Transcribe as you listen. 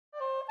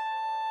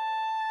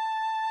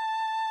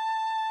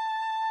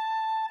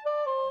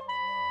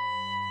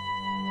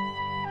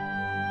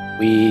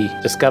We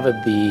discovered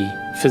the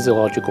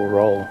physiological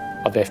role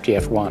of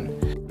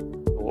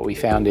FGF1. What we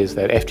found is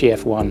that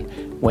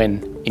FGF1,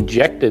 when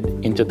injected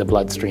into the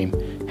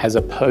bloodstream, has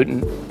a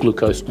potent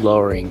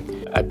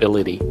glucose-lowering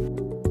ability.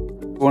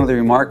 One of the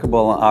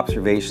remarkable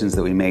observations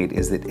that we made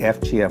is that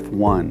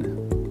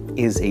FGF1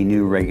 is a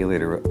new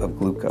regulator of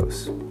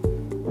glucose.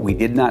 We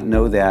did not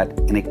know that,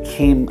 and it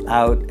came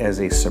out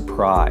as a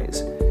surprise.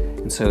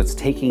 And so it's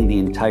taking the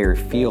entire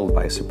field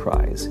by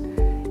surprise.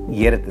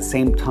 Yet at the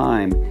same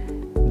time,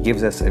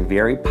 gives us a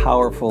very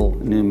powerful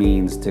new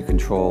means to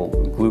control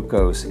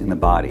glucose in the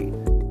body.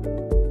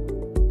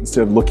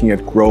 Instead of looking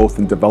at growth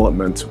and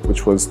development,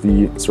 which was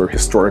the sort of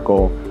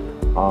historical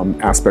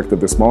aspect of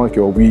this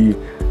molecule, we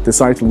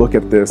decided to look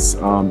at this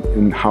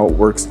in how it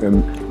works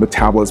in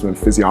metabolism and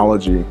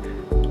physiology,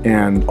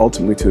 and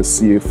ultimately to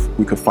see if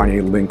we could find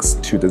any links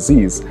to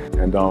disease.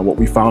 And what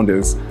we found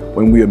is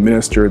when we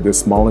administered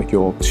this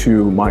molecule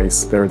to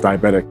mice that are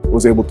diabetic, it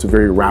was able to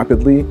very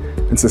rapidly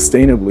and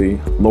sustainably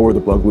lower the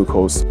blood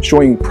glucose,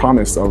 showing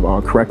promise of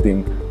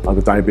correcting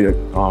the diabetic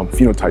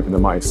phenotype in the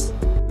mice.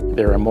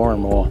 There are more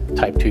and more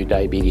type 2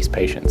 diabetes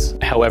patients.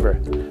 However,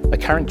 the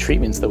current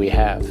treatments that we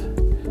have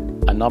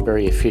are not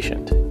very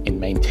efficient in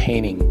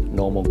maintaining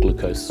normal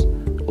glucose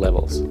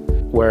levels.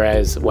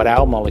 Whereas what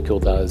our molecule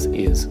does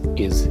is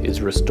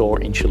restore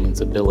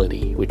insulin's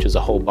ability, which is a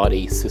whole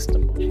body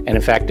system. And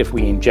in fact, if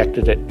we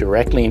injected it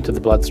directly into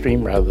the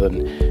bloodstream rather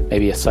than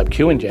maybe a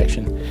sub-Q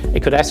injection,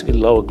 it could actually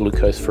lower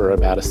glucose for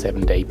about a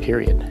 7-day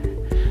period.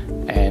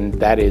 And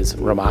that is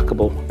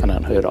remarkable and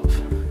unheard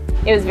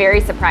of. It was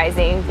very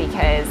surprising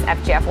because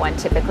FGF1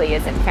 typically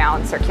isn't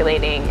found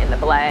circulating in the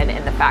blood,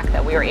 and the fact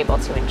that we were able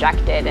to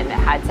inject it and it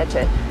had such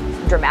a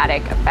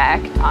dramatic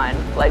effect on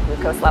blood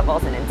glucose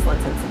levels and insulin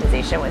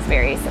sensitization was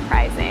very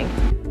surprising.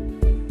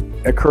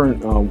 At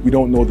current, we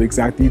don't know the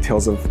exact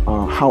details of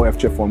how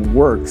FGF1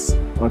 works.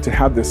 To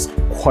have this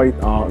quite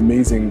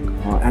amazing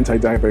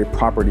anti-diabetic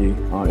property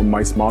in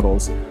mice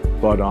models,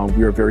 but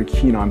we are very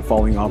keen on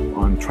following up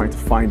on trying to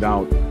find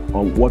out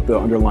what the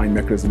underlying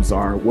mechanisms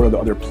are, what are the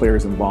other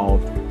players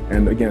involved,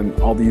 and again,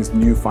 all these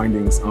new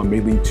findings may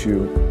lead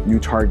to new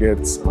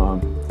targets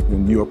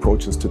and new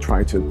approaches to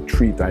try to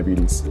treat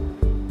diabetes.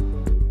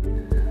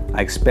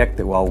 I expect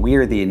that while we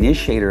are the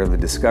initiator of the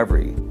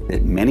discovery,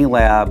 that many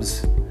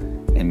labs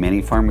and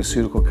many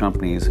pharmaceutical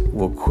companies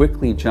will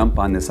quickly jump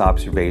on this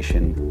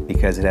observation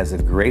because it has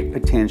a great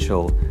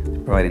potential to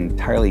provide an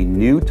entirely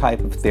new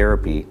type of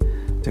therapy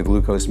to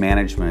glucose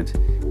management.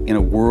 In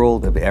a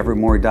world of ever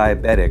more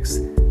diabetics,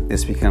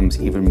 this becomes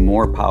even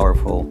more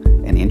powerful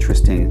and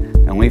interesting,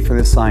 not only for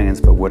the science,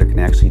 but what it can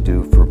actually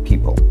do for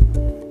people.